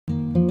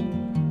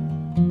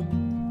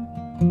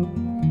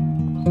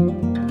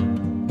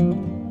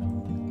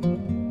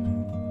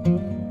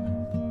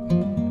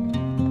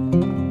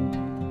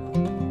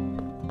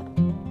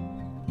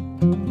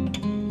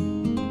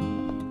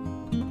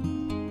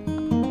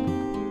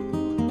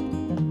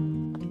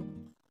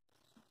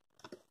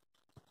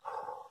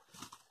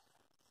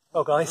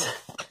Well guys,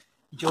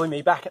 you joined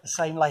me back at the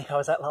same lake I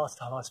was at last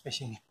time I was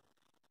fishing.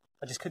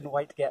 I just couldn't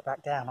wait to get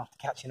back down after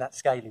catching that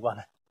scaly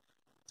one.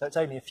 So it's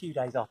only a few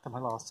days after my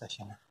last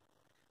session.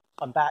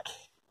 I'm back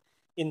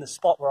in the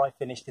spot where I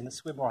finished, in the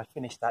swim where I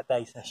finished that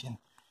day session.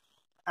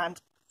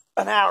 And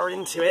an hour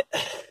into it,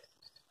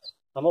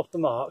 I'm off the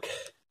mark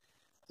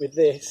with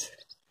this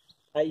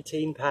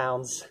 18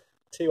 pounds,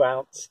 2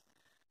 ounce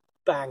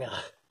banger.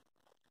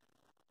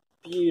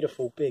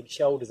 Beautiful big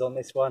shoulders on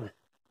this one.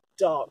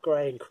 Dark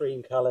grey and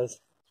cream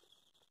colours.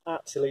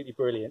 Absolutely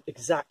brilliant.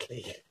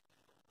 Exactly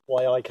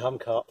why I come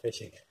carp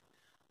fishing.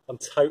 I'm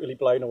totally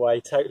blown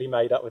away, totally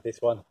made up with this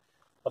one.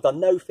 I've done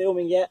no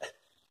filming yet.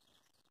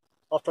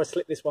 After I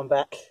slip this one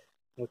back,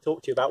 we'll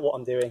talk to you about what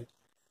I'm doing,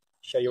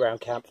 show you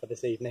around camp for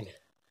this evening.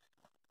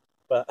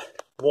 But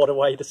what a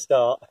way to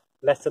start.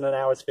 Less than an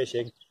hour's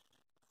fishing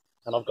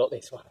and I've got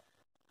this one.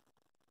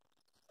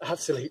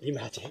 Absolutely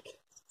magic.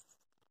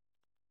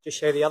 Just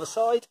show the other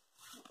side.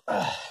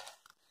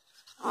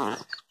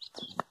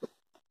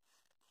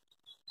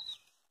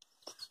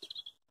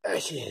 There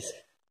she is.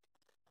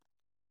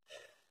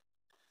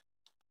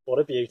 What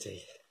a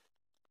beauty.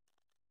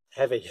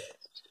 Heavy.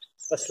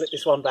 Let's slip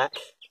this one back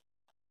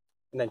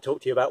and then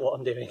talk to you about what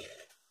I'm doing.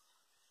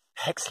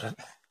 Excellent.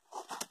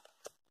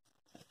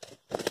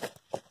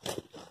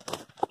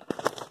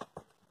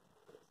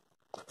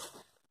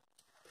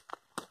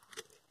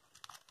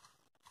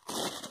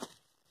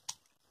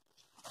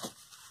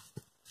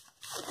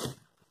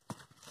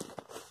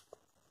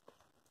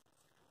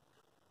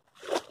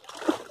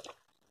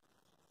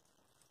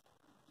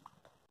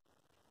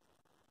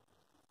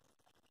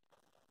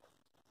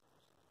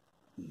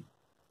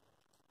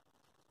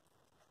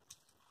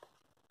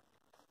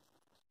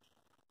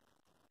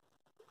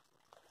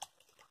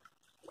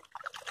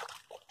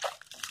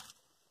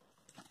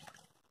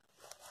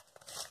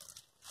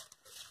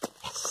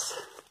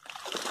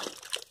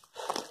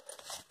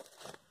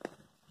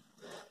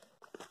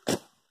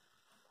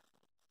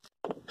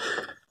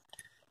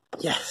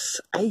 Yes,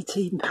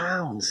 18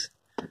 pounds.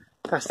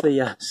 That's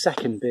the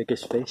second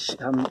biggest fish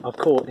I've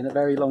caught in a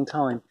very long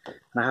time.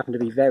 And I happen to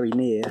be very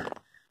near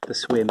the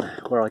swim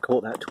where I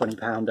caught that 20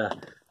 pounder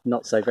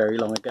not so very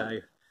long ago.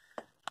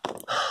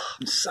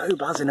 I'm so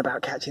buzzing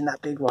about catching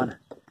that big one.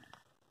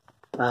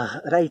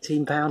 At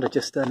 18 pounder,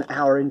 just an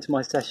hour into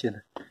my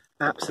session.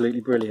 Absolutely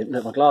brilliant.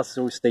 Look, my glasses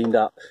are all steamed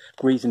up.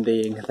 Reason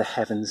being the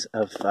heavens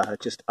have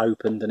just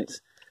opened and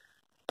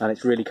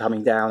it's really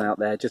coming down out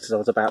there just as I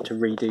was about to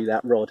redo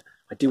that rod.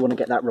 I do want to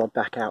get that rod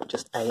back out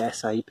just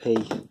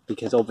ASAP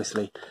because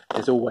obviously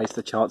there's always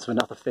the chance of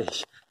another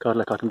fish. God,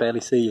 look, I can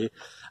barely see you.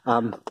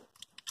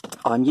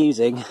 I'm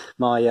using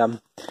my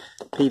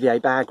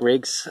PVA bag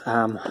rigs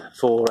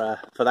for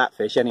that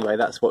fish anyway.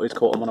 That's what was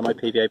caught on one of my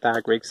PVA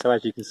bag rigs. So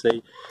as you can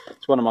see,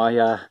 it's one of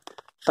my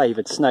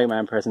favoured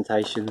snowman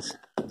presentations.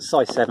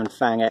 Size 7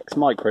 Fang X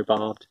micro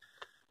barbed.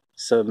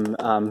 Some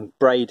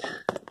braid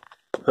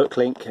hook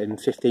link in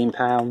 15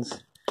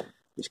 pounds,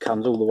 which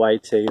comes all the way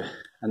to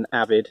an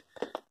Avid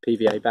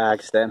PVA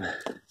bag stem,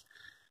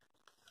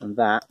 and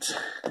that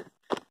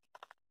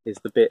is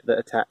the bit that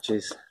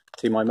attaches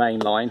to my main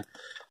line.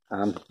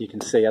 You can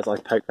see as I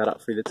poke that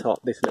up through the top,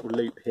 this little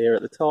loop here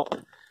at the top,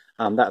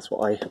 that's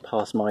what I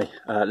pass my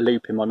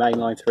loop in my main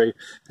line through,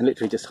 and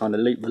literally just kind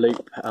of loop the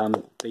loop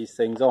these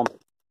things on.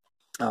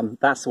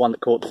 That's the one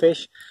that caught the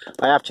fish.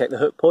 I have checked the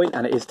hook point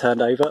and it is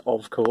turned over,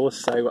 of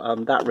course,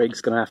 so that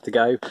rig's going to have to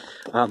go,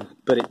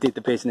 but it did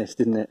the business,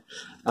 didn't it?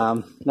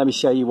 Let me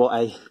show you what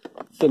a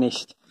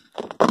finished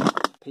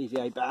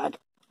PVA bag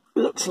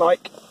looks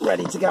like,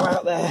 ready to go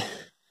out there.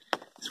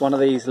 It's one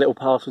of these little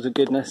parcels of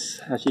goodness,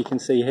 as you can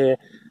see here.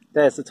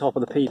 There's the top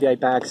of the PVA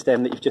bag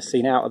stem that you've just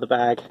seen out of the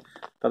bag,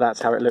 but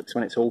that's how it looks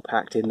when it's all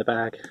packed in the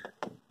bag.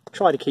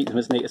 Try to keep them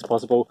as neat as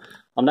possible.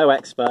 I'm no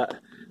expert,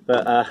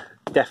 but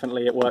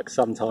definitely it works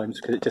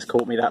sometimes because it just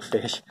caught me that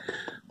fish.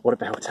 What a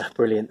belter,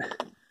 brilliant.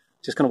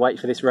 Just going to wait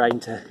for this rain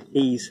to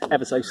ease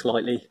ever so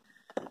slightly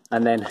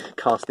and then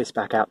cast this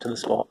back out to the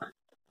spot.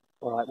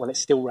 Alright, well it's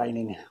still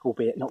raining,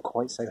 albeit not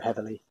quite so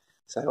heavily,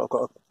 so I've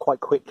got to quite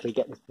quickly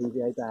get this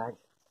PVA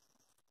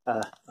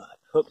bag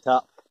hooked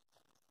up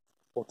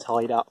or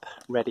tied up,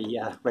 ready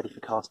for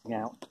casting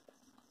out.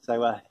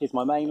 So here's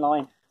my main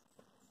line.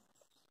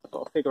 I've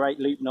got a figure 8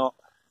 loop knot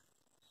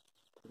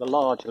with a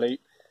large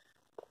loop,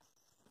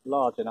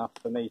 large enough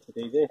for me to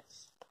do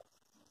this,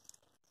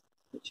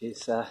 which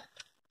is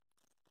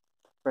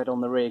thread on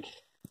the rig,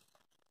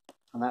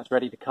 and that's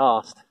ready to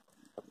cast.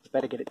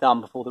 Better get it done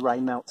before the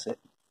rain melts it.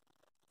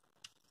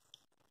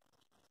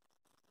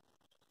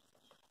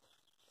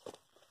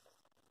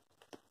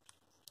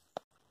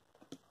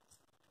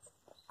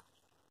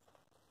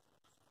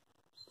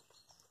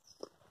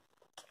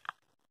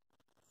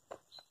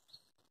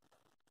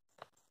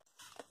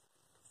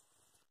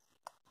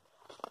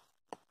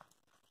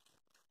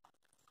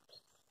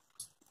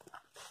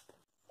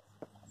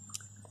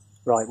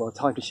 Right, well,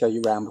 time to show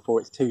you around before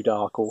it's too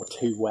dark or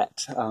too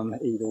wet,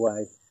 either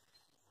way.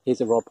 Here's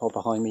a rod pod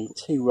behind me,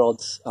 two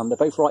rods, they're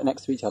both right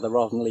next to each other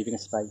rather than leaving a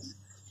space.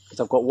 Because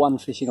I've got one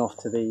fishing off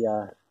to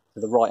the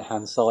right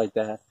hand side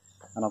there,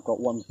 and I've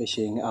got one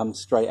fishing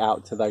straight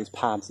out to those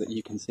pads that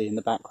you can see in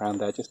the background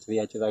there, just to the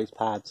edge of those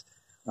pads.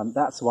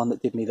 That's the one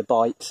that did me the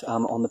bite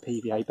on the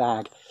PVA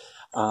bag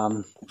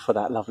for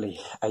that lovely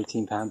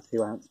 18 pound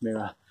 2 ounce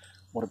mirror.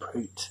 What a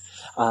brute.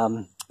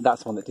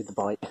 That's the one that did the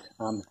bite.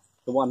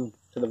 The one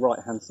to the right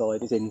hand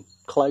side is in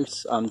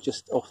close,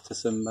 just off to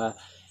some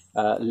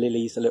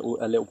lilies, a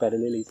little bed of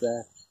lilies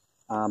there.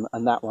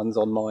 And that one's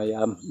on my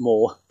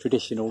more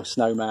traditional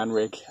snowman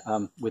rig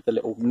with the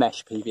little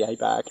mesh PVA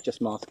bag, just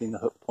masking the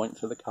hook point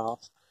for the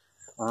cast.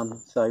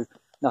 So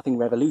nothing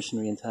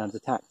revolutionary in terms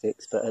of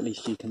tactics, but at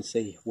least you can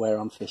see where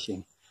I'm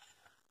fishing.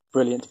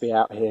 Brilliant to be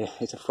out here.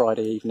 It's a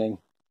Friday evening,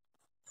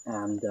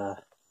 and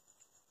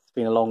it's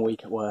been a long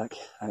week at work,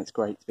 and it's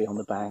great to be on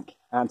the bank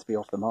and to be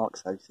off the mark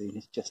so soon.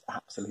 It's just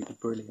absolutely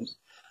brilliant.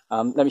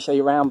 Let me show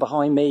you around.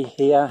 Behind me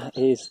here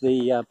is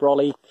the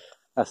brolly.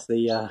 That's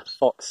the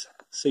Fox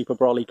Super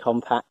Brolly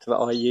Compact that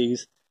I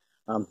use.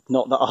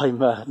 Not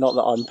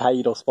that I'm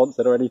paid or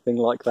sponsored or anything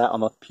like that.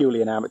 I'm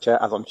purely an amateur,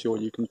 as I'm sure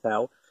you can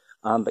tell.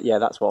 But yeah,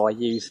 that's what I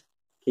use.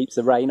 Keeps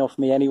the rain off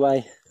me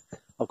anyway.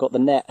 I've got the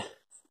net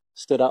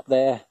stood up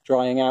there,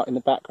 drying out in the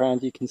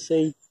background, you can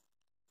see.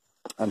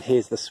 And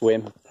here's the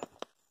swim.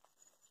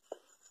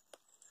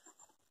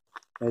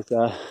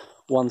 There's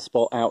one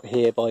spot out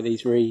here by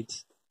these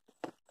reeds.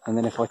 And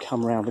then if I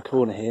come around the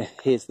corner here,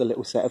 here's the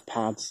little set of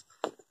pads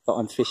that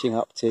I'm fishing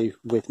up to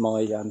with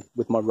my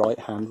right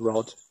hand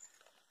rod.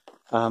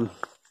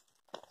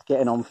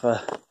 Getting on for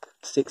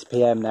 6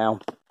 PM now,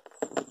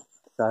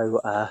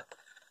 so I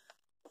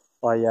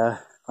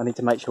need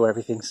to make sure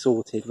everything's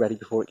sorted, ready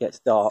before it gets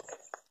dark.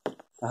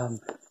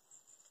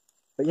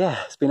 But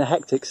yeah, it's been a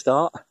hectic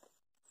start,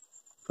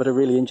 but a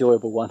really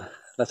enjoyable one.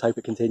 Let's hope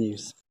it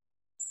continues.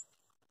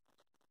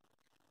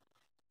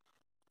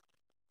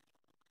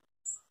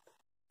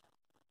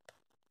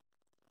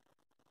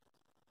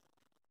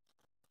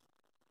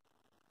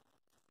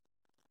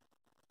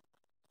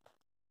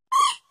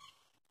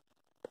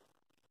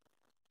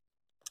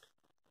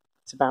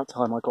 It's about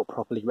time I got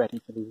properly ready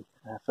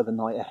for the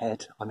night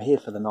ahead. I'm here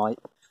for the night.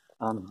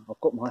 I've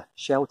got my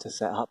shelter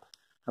set up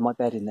and my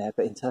bed in there,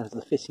 but in terms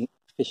of the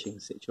fishing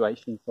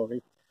situation,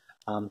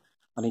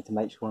 I need to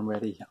make sure I'm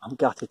ready. I'm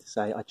gutted to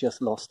say I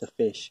just lost a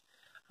fish.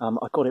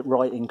 I got it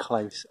right in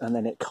close, and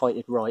then it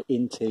kited right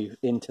into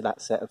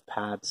that set of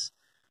pads,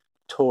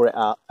 tore it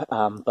up,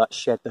 but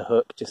shed the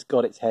hook, just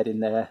got its head in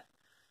there,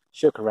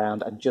 shook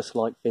around, and just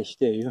like fish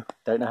do,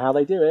 don't know how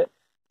they do it,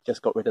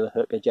 just got rid of the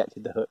hook,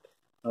 ejected the hook.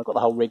 I got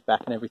the whole rig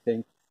back and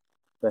everything,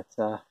 but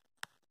I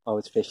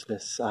was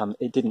fishless.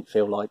 It didn't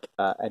feel like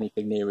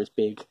anything near as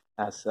big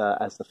as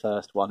the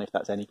first one, if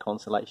that's any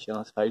consolation.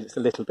 I suppose it's a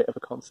little bit of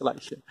a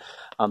consolation.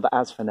 But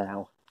as for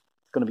now,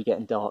 it's going to be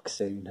getting dark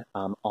soon.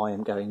 I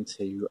am going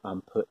to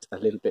put a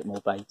little bit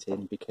more bait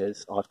in,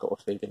 because I've got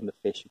a feeling the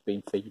fish have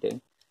been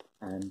feeding,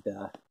 and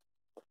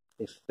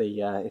if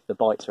the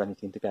bites are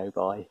anything to go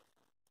by,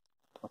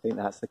 I think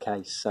that's the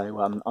case.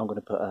 So I'm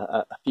going to put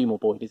a few more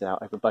boilies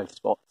out over both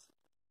spots.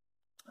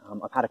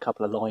 I've had a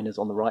couple of liners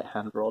on the right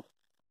hand rod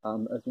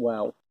as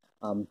well.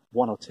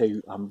 One or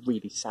two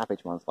really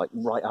savage ones, like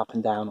right up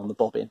and down on the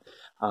bobbin,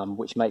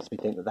 which makes me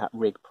think that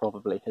rig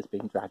probably has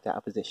been dragged out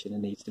of position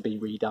and needs to be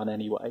redone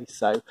anyway.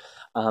 So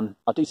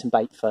I'll do some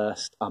bait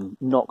first. I'm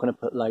not going to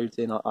put loads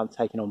in. I'm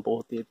taking on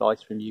board the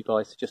advice from you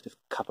guys, just a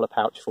couple of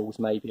pouchfuls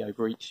maybe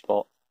over each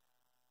spot.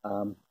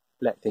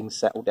 Let things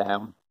settle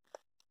down,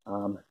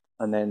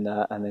 and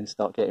then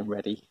start getting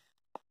ready,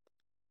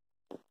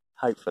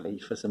 hopefully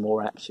for some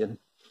more action.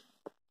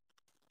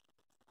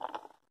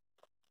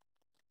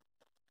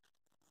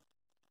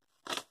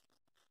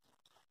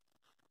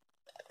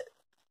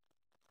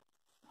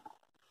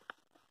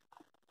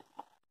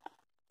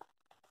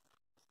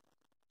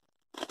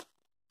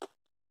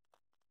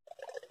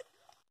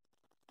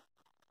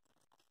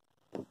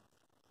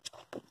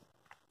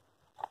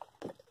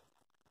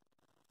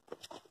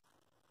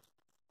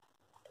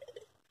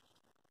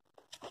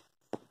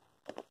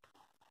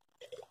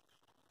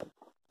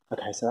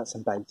 Okay, so that's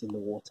some bait in the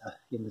water,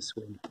 in the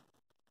swim.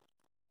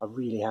 I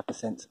really have the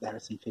sense that there are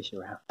some fish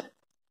around.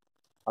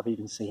 I've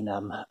even seen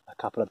a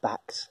couple of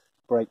backs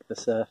break the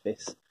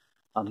surface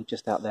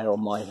just out there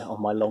on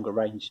my longer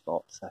range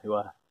spot. So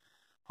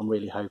I'm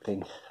really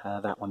hoping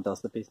that one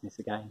does the business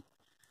again.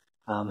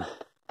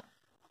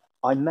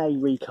 I may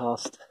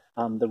recast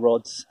the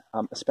rods,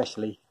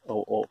 especially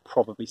or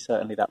probably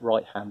certainly that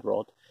right hand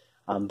rod,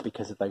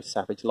 because of those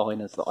savage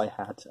liners that I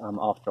had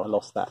after I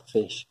lost that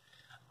fish.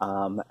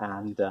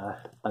 And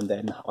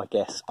then I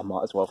guess I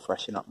might as well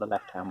freshen up the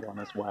left-hand one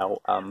as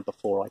well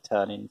before I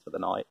turn in for the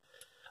night.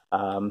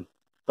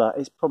 But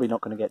it's probably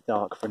not going to get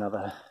dark for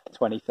another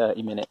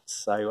 20-30 minutes,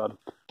 so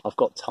I've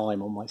got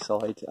time on my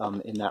side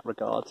in that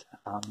regard.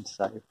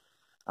 So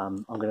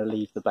I'm going to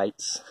leave the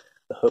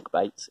hook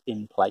baits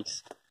in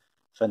place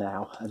for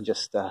now, and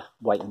just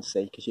wait and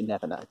see, because you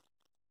never know.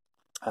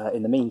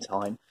 in the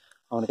meantime,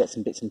 I want to get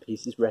some bits and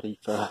pieces ready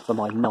for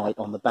my night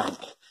on the bank.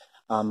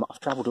 I've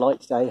travelled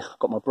light today. I've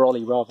got my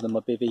brolly rather than my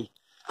bivvy.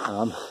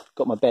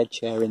 Got my bed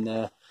chair in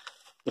there.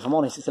 If I'm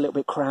honest, it's a little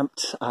bit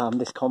cramped,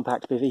 this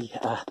compact bivvy,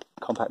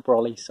 compact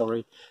brolly,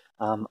 sorry.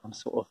 I'm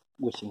sort of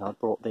wishing I'd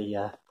brought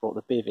the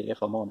bivvy,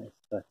 if I'm honest,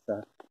 but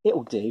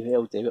it'll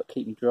do, it'll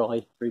keep me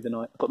dry through the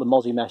night. I've got the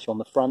mozzie mesh on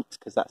the front,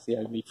 because that's the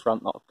only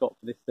front that I've got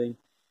for this thing,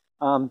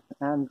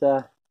 and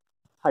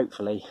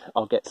hopefully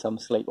I'll get some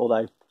sleep,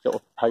 although sort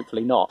of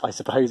hopefully not. I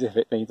suppose if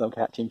it means I'm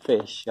catching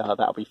fish,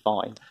 that'll be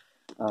fine.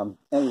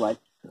 Anyway,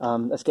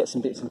 let's get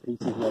some bits and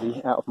pieces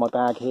ready out of my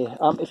bag here.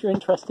 If you're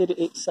interested,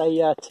 it's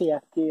a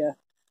TF Gear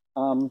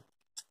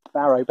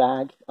barrow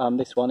bag,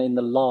 this one in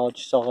the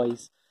large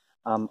size.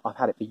 I've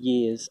had it for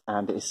years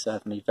and it has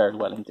served me very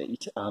well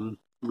indeed.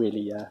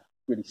 Really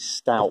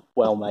stout,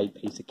 well-made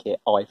piece of kit,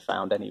 I've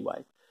found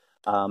anyway.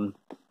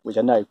 Which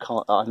I know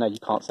you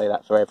can't say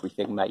that for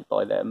everything made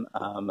by them,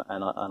 and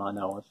I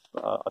know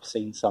I've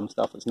seen some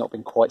stuff that's not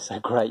been quite so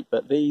great,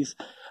 but these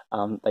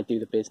they do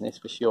the business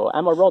for sure.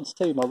 And my rods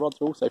too. My rods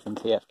are also from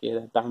TF Gear.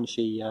 They're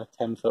Banshee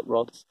 10-foot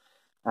rods,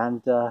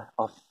 and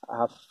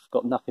I've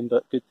got nothing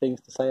but good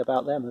things to say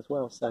about them as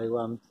well. So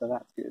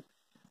that's good.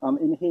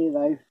 In here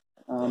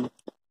though,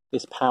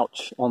 this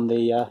pouch on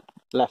the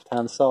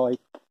left-hand side,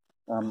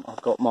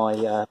 I've got my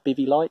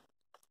bivvy light.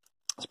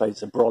 I suppose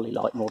it's a brolly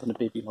light more than a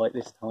bivvy light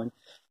this time.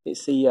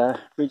 It's the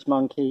Ridge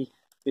Monkey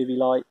bivvy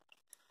light,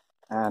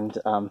 and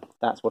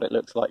that's what it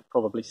looks like.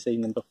 Probably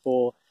seen them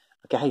before.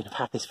 Again, I've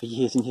had this for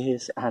years and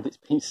years, and it's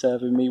been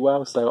serving me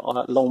well, so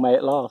long may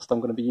it last. I'm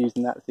going to be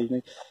using that this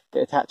evening. It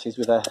attaches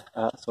with a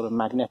sort of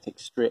magnetic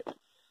strip.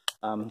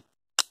 The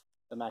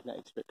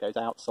magnetic strip goes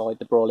outside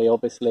the brolly,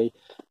 obviously,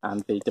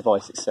 and the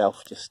device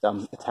itself just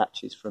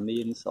attaches from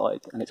the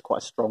inside, and it's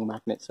quite a strong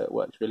magnet, so it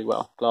works really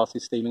well. Glass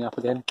is steaming up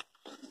again.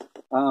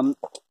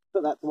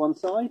 Put that to one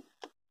side,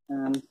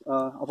 and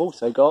I've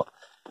also got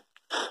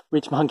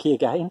Ridge Monkey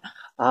again.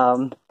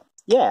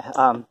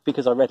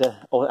 Because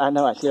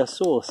I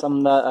saw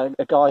some a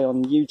guy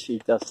on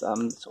YouTube does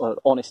sort of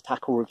honest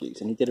tackle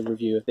reviews, and he did a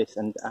review of this,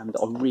 and I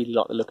really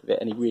like the look of it,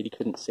 and he really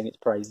couldn't sing its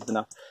praises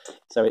enough.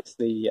 So it's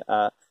the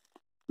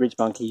Ridge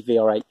Monkey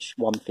VRH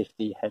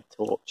 150 head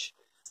torch.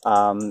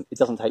 It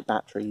doesn't take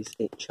batteries,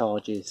 it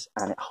charges,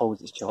 and it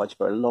holds its charge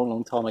for a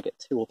long time. I get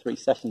 2 or 3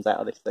 sessions out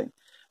of this thing.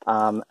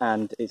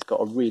 And it's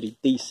got a really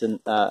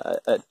decent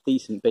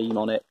decent beam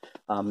on it,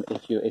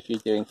 if you're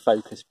doing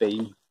focus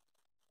beam,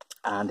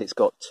 and it's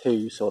got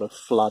two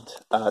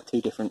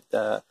different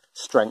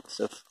strengths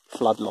of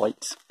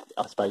floodlights,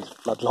 I suppose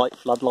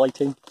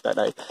floodlighting, don't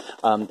know,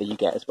 that you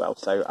get as well.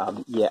 So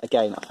yeah,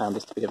 again, I found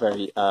this to be a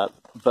very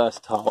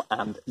versatile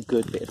and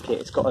good bit of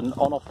kit. It's got an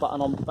on-off button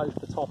on both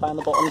the top and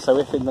the bottom, so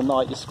if in the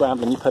night you're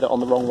scrambling, you put it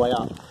on the wrong way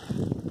up,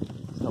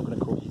 it's not going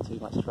to cause you too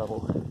much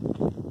trouble.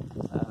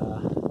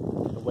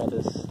 The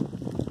weather's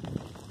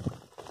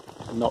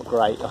not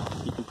great.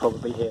 You can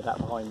probably hear that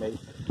behind me.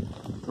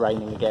 It's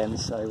raining again,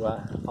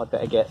 so I'd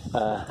better get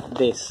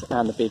this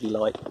and the bivvy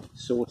light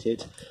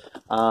sorted,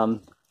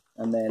 and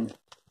then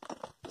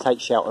take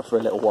shelter for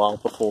a little while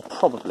before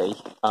probably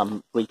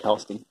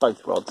recasting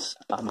both rods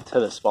to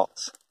the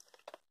spots,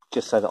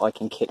 just so that I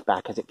can kick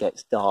back as it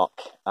gets dark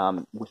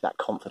with that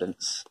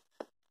confidence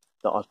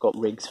that I've got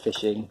rigs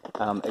fishing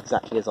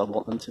exactly as I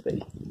want them to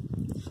be.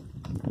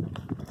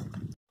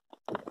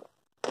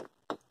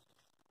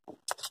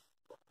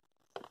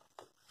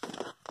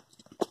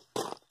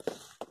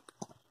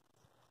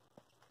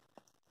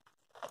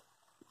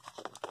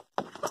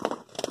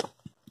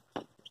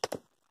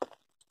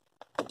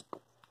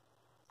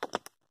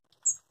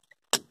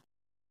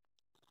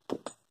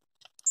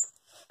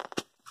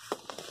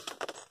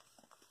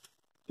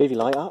 Bivvy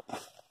light up.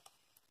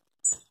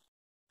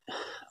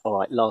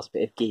 Alright, last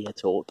bit of gear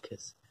talk,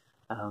 because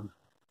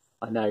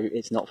I know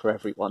it's not for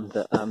everyone,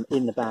 but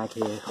in the bag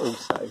here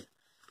also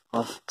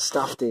I've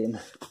stuffed in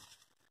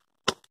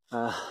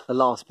the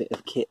last bit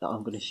of kit that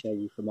I'm going to show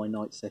you for my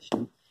night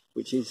session,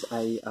 which is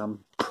a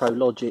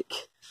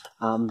Prologic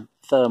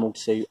thermal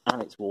suit,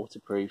 and it's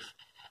waterproof,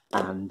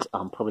 and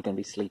I'm probably going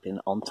to be sleeping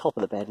on top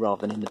of the bed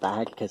rather than in the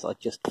bag, because I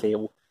just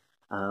feel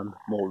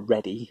more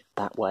ready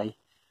that way.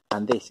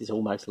 And this is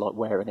almost like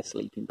wearing a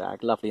sleeping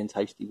bag, lovely and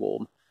toasty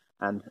warm,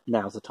 and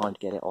now's the time to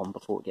get it on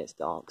before it gets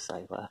dark.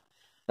 So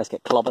let's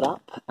get clobbered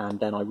up, and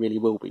then I really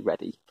will be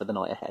ready for the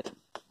night ahead.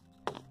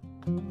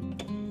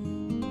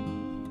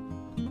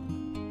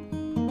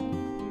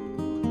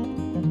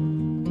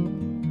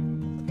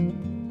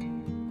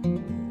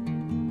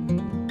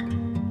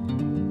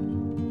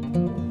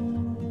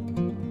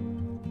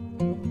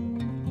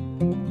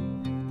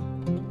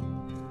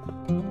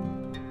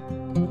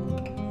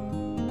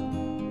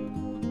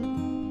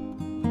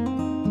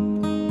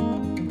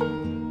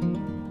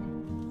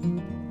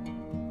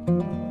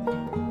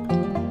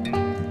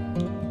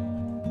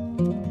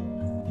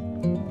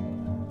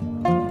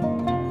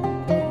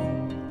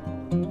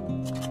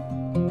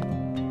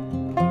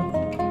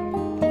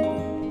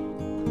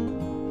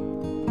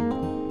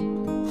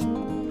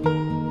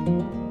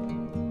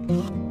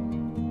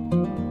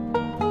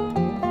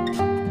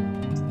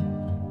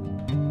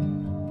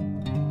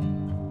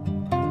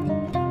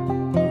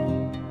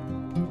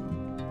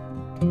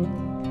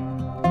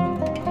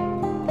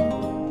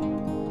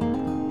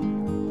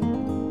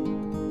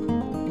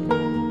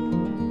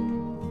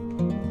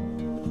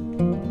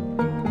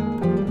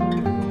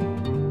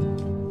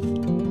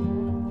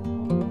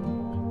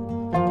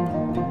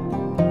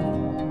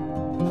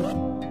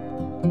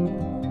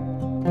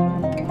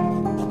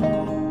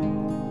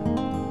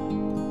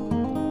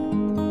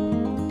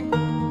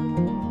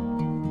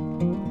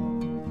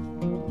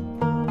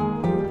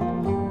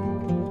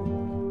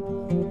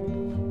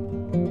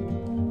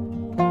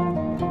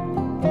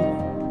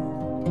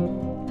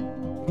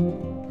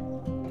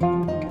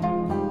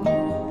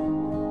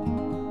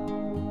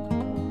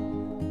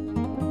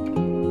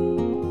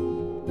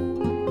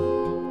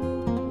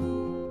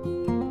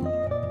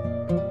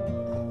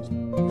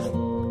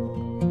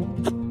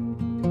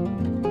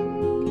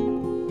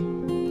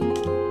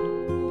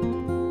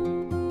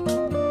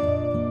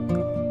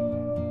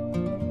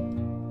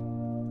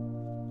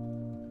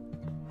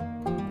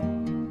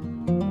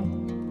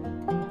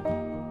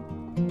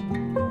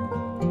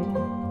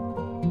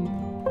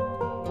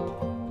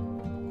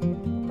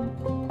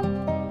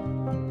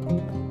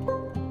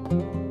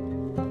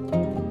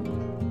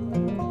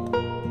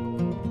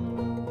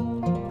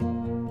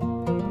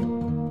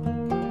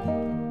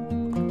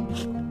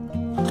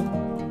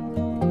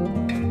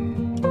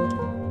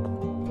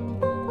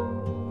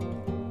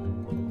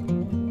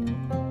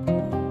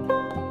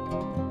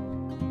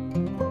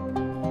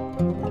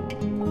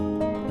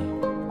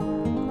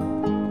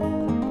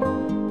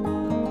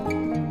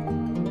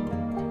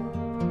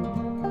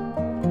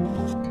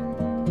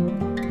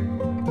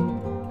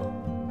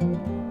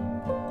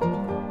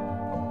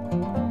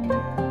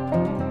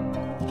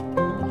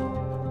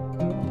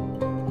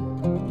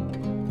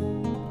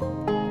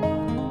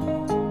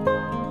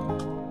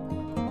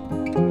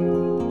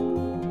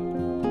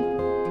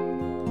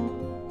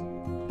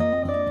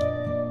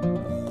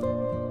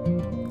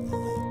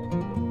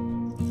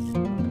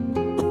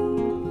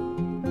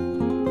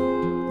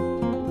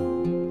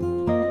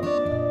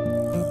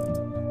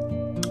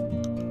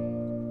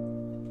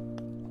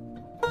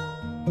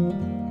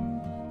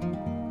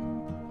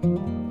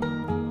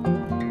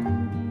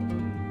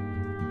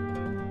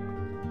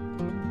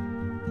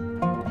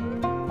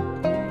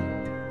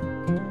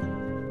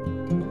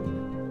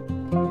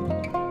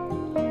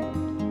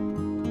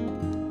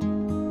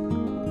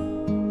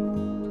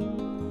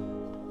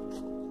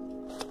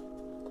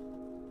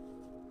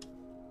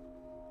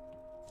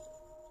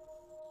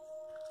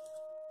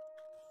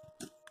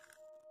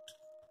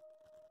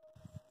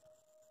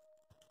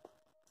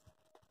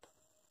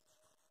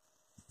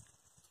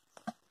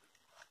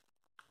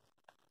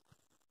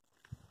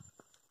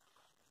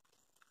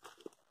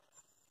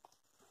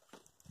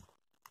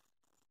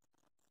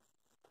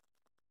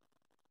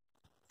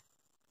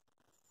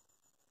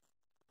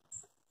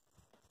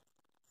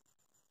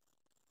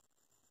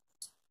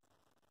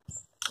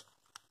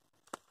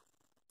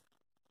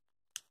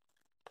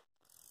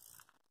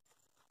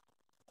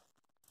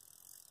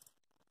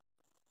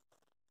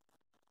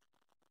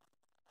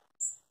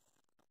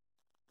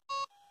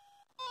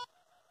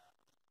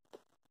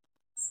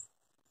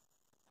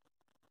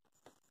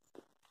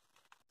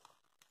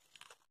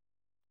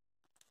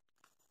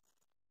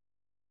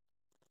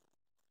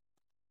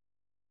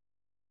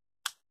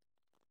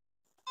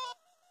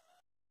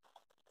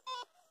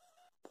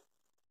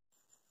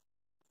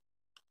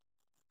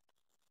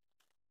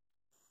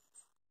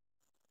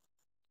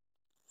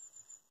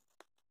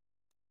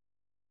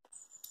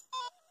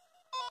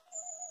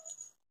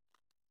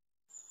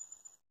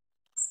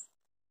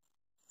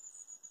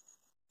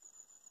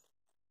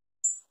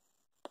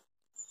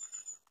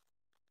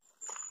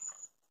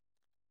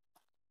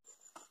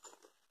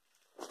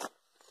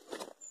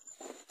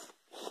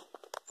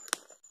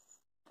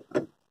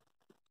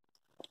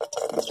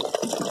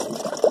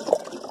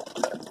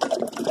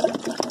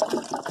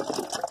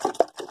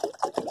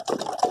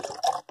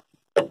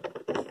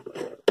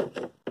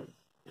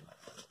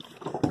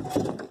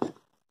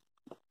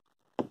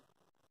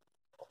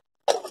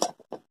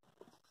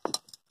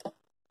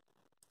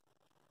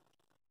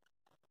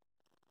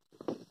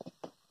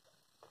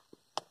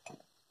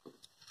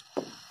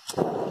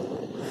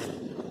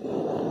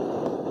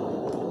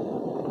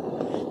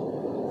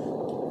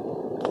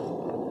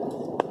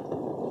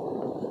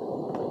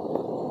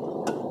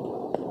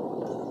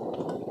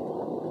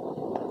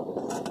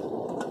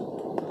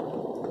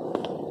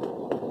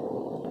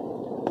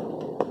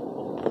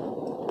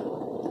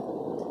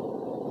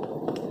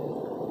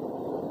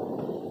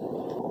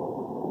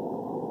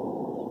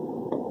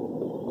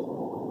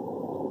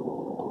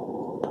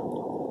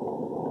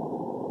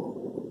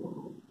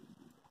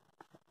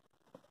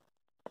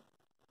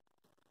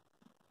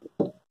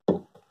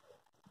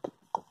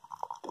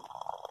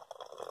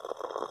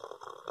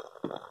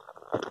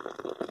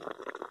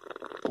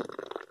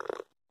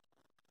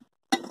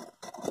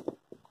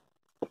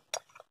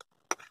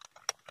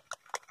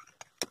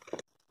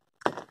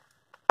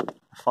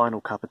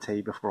 final cup of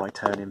tea before I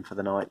turn in for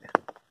the night.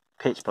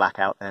 Pitch black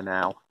out there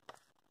now.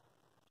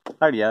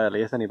 Only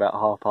early, it's only about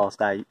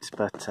 8:30,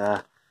 but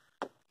I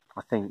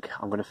think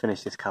I'm going to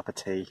finish this cup of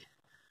tea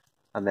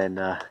and then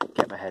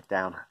get my head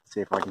down,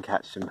 see if I can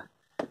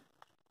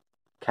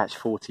catch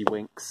 40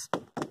 winks,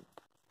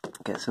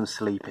 get some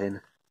sleep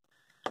in,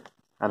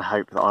 and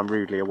hope that I'm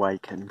rudely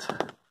awakened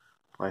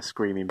by a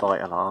screaming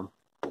bite alarm.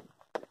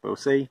 We'll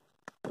see.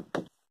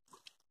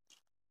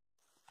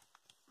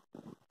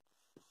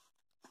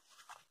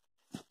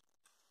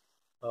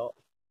 Well,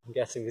 I'm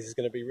guessing this is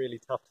going to be really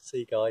tough to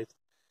see, guys,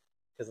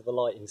 because of the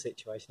lighting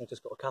situation. I've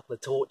just got a couple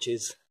of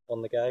torches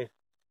on the go,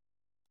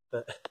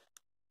 but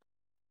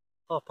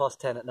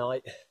 10:30 at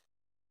night,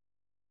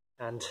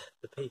 and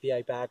the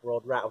PVA bag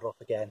rod rattled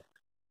off again,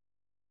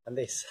 and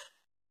this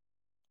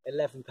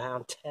 £11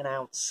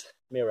 10-ounce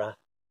mirror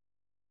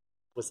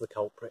was the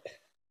culprit.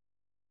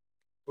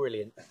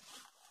 Brilliant.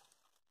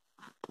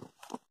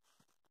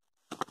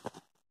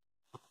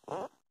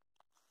 Show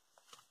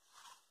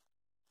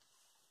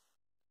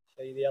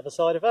you the other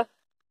side of her.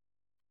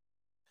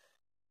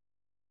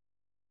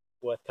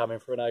 Worth coming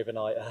for an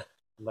overnighter,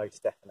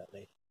 most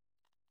definitely.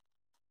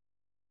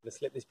 I'm going to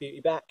slip this beauty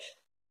back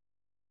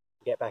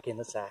and get back in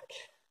the sack.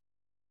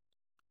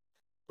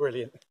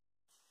 Brilliant.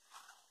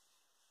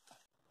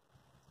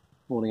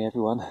 Morning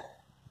everyone.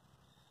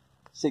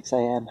 6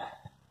 AM,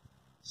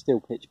 still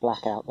pitch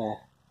black out there,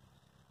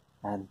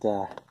 and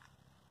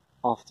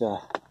after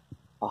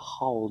a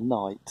whole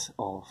night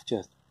of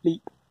just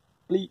bleep,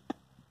 bleep,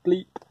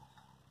 bleep,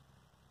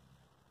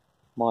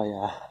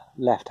 my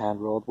left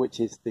hand rod, which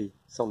is the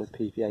solid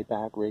PVA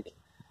bag rig,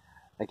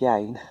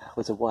 again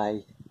was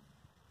away,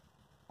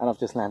 and I've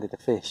just landed a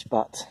fish,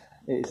 but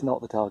it is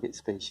not the target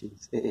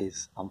species. It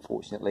is,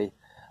 unfortunately,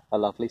 a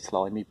lovely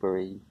slimy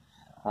bream.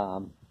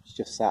 It's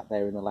just sat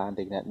there in the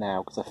landing net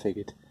now because I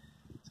figured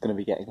it's going to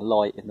be getting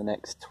light in the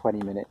next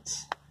 20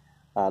 minutes,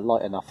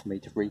 light enough for me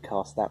to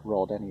recast that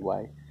rod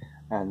anyway,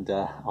 and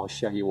I'll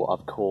show you what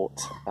I've caught.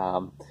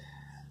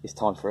 It's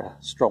time for a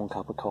strong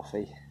cup of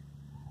coffee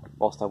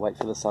whilst I wait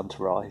for the sun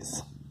to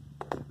rise.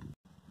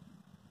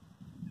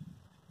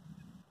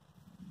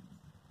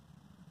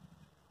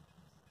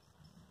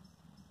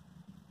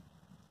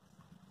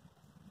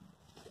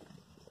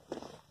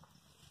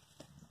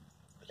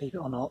 Believe it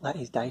or not, that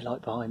is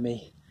daylight behind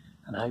me,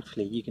 and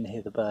hopefully you can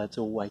hear the birds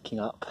all waking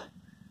up.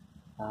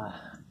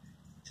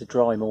 It's a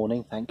dry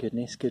morning, thank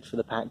goodness, good for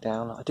the pack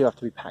down. I do have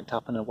to be packed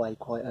up and away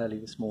quite early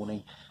this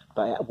morning,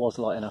 but it was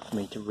light enough for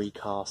me to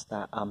recast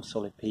that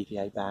solid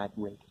PVA bag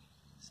rig.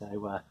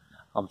 So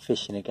I'm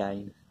fishing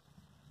again.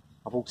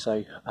 I've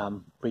also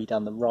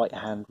redone the right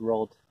hand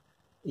rod,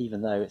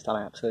 even though it's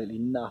done absolutely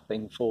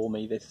nothing for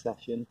me this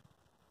session.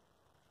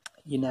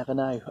 You never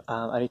know,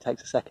 only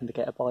takes a second to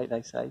get a bite,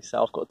 they say.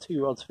 So I've got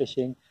 2 rods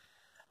fishing,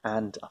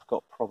 and I've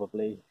got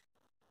probably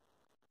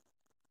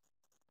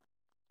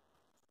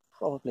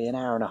an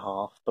hour and a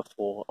half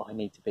before I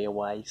need to be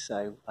away.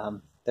 So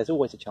there's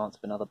always a chance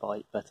of another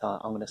bite, but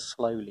I'm going to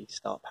slowly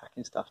start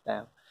packing stuff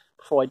down.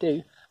 Before I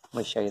do, I'm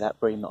going to show you that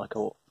bream that I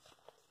caught.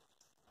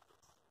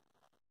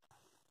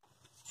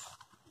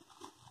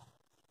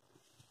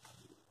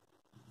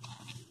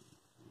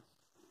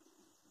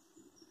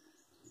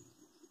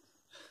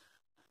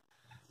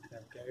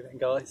 There we go then,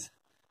 guys.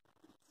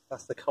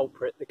 That's the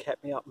culprit that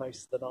kept me up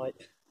most of the night.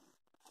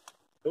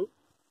 Oh,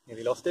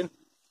 nearly lost him.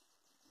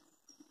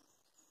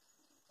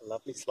 A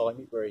lovely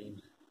slimy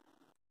bream.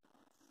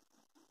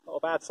 Not a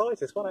bad size,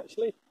 this one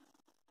actually,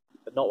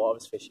 but not what I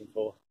was fishing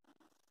for.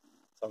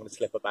 So I'm going to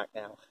slip her back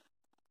now,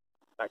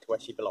 back to where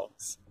she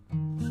belongs.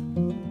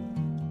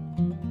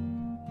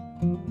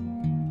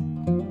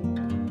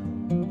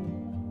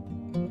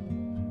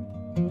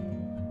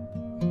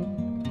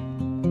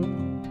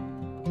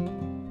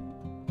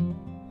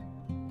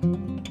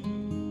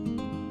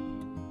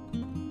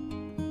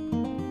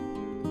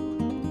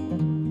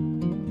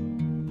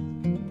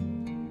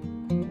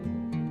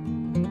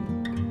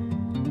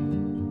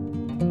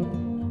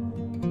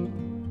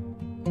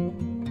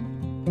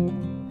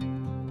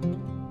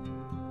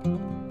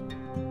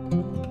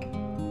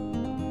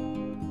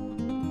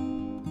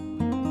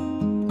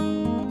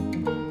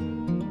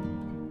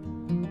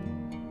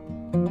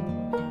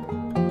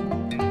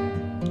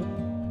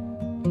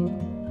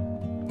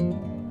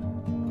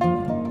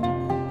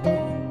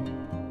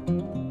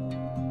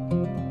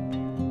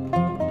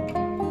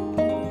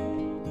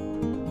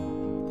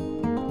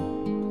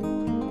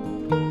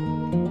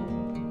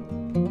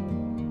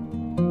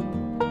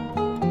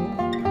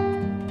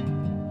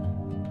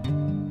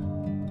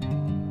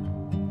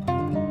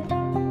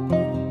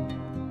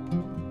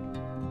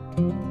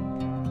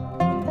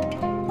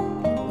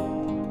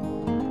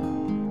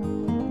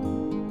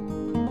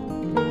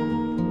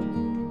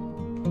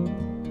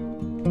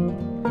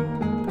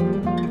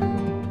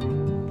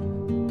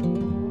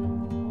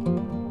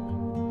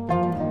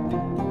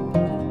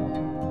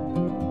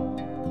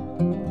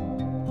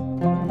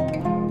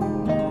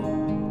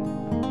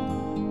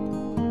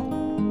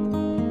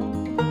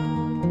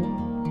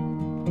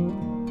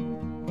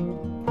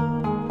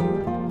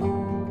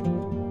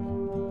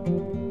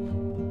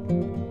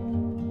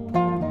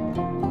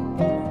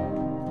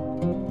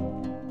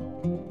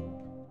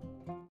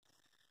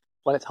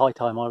 well, it's high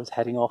time I was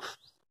heading off.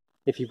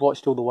 If you've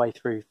watched all the way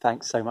through,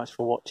 thanks so much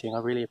for watching. I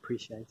really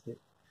appreciate it.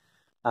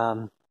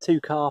 2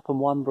 carp and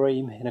 1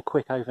 bream in a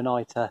quick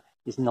overnighter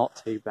is not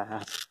too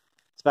bad.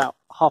 It's about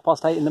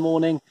 8:30 in the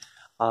morning.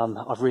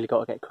 I've really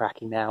got to get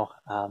cracking now.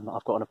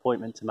 I've got an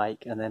appointment to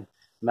make, and then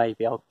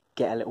maybe I'll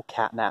get a little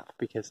cat nap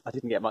because I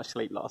didn't get much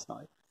sleep last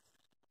night.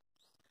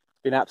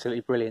 It's been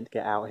absolutely brilliant to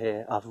get out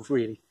here. I've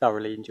really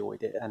thoroughly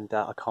enjoyed it, and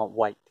I can't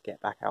wait to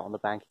get back out on the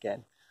bank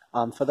again.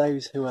 For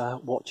those who are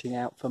watching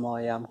out for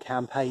my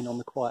campaign on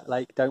the Quiet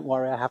Lake, don't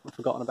worry, I haven't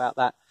forgotten about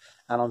that,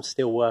 and I'm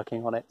still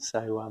working on it,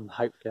 so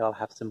hopefully I'll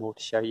have some more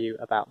to show you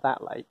about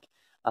that lake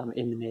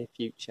in the near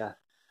future.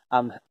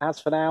 As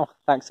for now,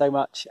 thanks so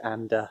much,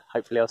 and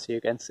hopefully I'll see you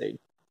again soon.